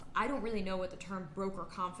I don't really know what the term broker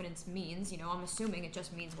confidence means. I'm assuming it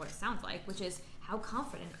just means what it sounds like, which is how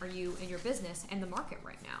confident are you in your business and the market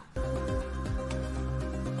right now?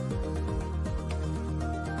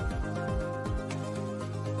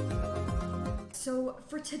 So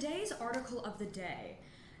for today's article of the day,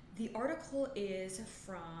 the article is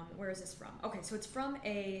from, where is this from? Okay, so it's from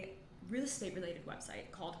a real estate related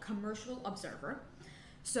website called Commercial Observer.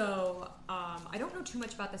 So I don't know too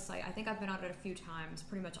much about this site. I think I've been on it a few times.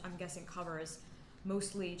 Pretty much, I'm guessing, covers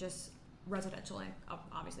mostly just residential and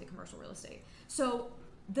obviously commercial real estate. So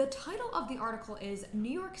the title of the article is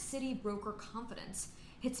New York City Broker Confidence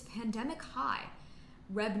Hits Pandemic High,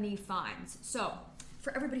 REBNY Finds. So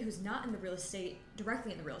for everybody who's not in the real estate,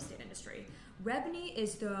 directly in the real estate industry, REBNY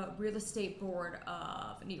is the Real Estate Board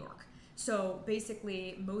of New York. So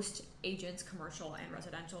basically, most agents, commercial and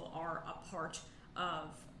residential, are a part of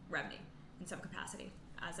REBNY in some capacity,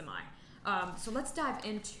 as am I. So let's dive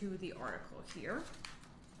into the article here.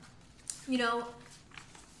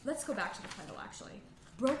 Let's go back to the title actually.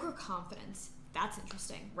 Broker confidence, that's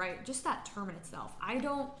interesting, right? Just that term in itself.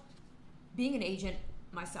 Being an agent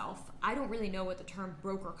myself, I don't really know what the term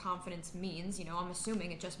broker confidence means. I'm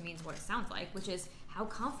assuming it just means what it sounds like, which is how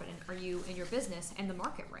confident are you in your business and the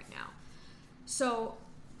market right now? So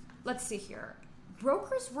let's see here.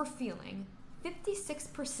 Brokers were feeling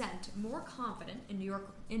 56% more confident in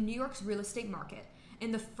New York's real estate market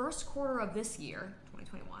in the first quarter of this year,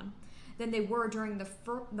 2021, than they were during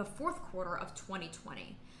the fourth quarter of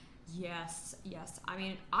 2020. Yes. I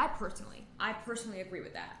mean, I personally agree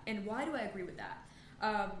with that. And why do I agree with that?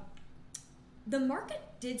 The market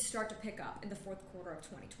did start to pick up in the fourth quarter of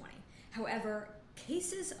 2020. However,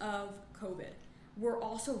 cases of COVID were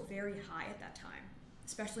also very high at that time,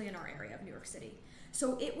 especially in our area of New York City.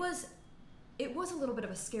 So it was a little bit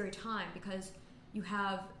of a scary time because you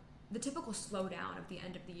have the typical slowdown of the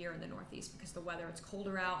end of the year in the Northeast because the weather, it's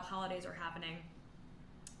colder out, holidays are happening.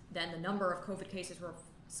 Then the number of COVID cases were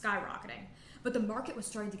skyrocketing, but the market was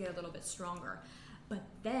starting to get a little bit stronger. But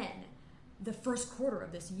then the first quarter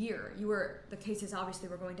of this year, the cases obviously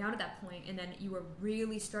were going down at that point, and then you were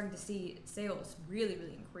really starting to see sales really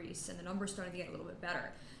increase and the numbers starting to get a little bit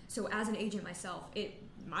better. So as an agent myself,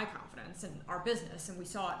 my confidence in our business, and we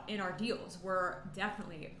saw it in our deals, were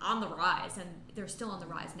definitely on the rise, and they're still on the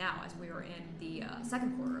rise now as we were in the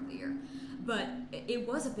second quarter of the year. But it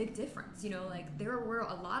was a big difference. There were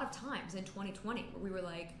a lot of times in 2020 where we were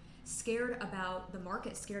scared about the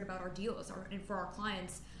market, scared about our deals, and for our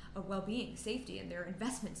clients' well-being, safety, and their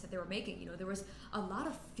investments that they were making. There was a lot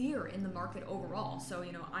of fear in the market overall. So,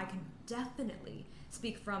 I can definitely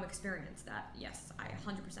speak from experience that, yes, I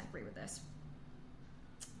 100% agree with this.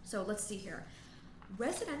 So let's see here.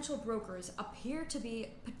 Residential brokers appear to be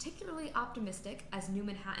particularly optimistic as New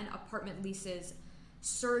Manhattan apartment leases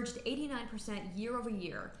surged 89% year over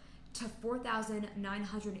year to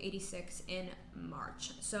 4,986 in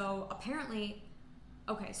March. So apparently,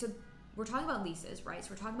 okay, so we're talking about leases, right?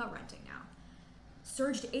 So we're talking about renting now.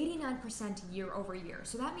 Surged 89% year over year.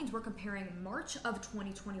 So that means we're comparing March of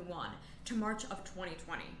 2021 to March of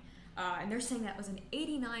 2020. And they're saying that was an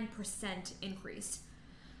 89% increase.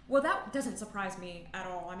 Well, that doesn't surprise me at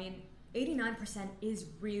all. I mean, 89% is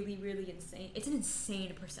really insane. It's an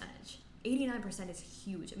insane percentage. 89% is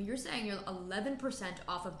huge. I mean, you're saying you're 11%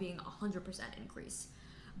 off of being 100% increase.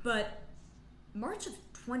 But March of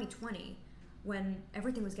 2020, when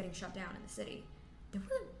everything was getting shut down in the city,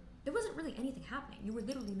 there wasn't really anything happening. You were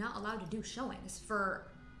literally not allowed to do showings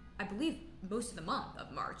for, I believe, most of the month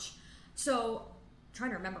of March. So,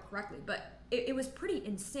 trying to remember correctly, but it was pretty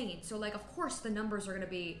insane. So, of course, the numbers are going to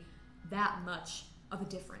be that much of a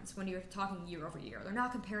difference when you're talking year over year. They're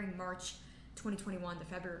not comparing March 2021 to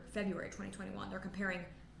February 2021. They're comparing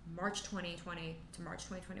March 2020 to March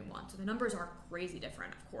 2021. So the numbers are crazy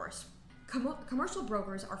different, of course. Commercial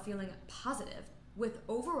brokers are feeling positive with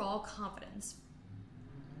overall confidence.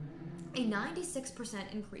 A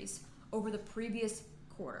 96% increase over the previous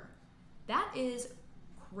quarter. That is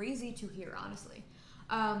crazy to hear, honestly.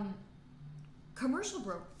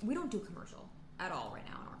 We don't do commercial at all right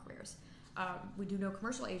now in our careers. We do know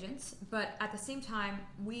commercial agents, but at the same time,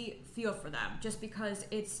 we feel for them just because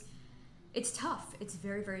it's tough. It's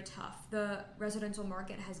very tough. The residential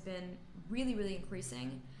market has been really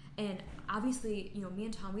increasing. And obviously, me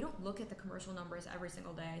and Tom, we don't look at the commercial numbers every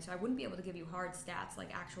single day, so I wouldn't be able to give you hard stats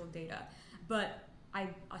like actual data. But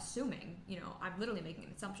I'm assuming, I'm literally making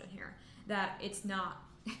an assumption here, that it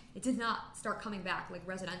did not start coming back like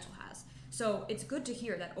residential has. So it's good to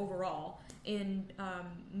hear that overall in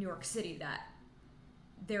New York City that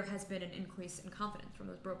there has been an increase in confidence from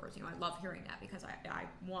those brokers. I love hearing that because I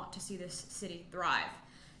want to see this city thrive.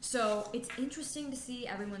 So it's interesting to see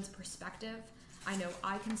everyone's perspective. I know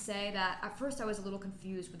I can say that at first I was a little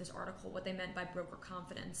confused with this article, what they meant by broker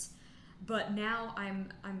confidence, but now I'm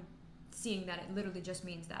seeing that it literally just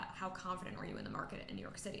means that how confident are you in the market in New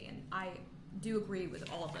York City? And I do agree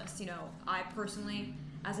with all of this. You know, I personally,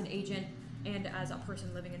 as an agent and as a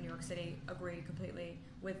person living in New York City, agree completely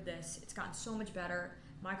with this. It's gotten so much better.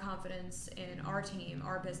 My confidence in our team,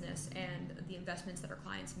 our business, and the investments that our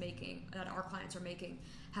clients are making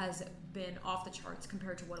has been off the charts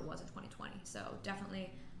compared to what it was in 2020. So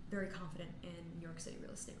definitely very confident in New York City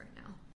real estate right now.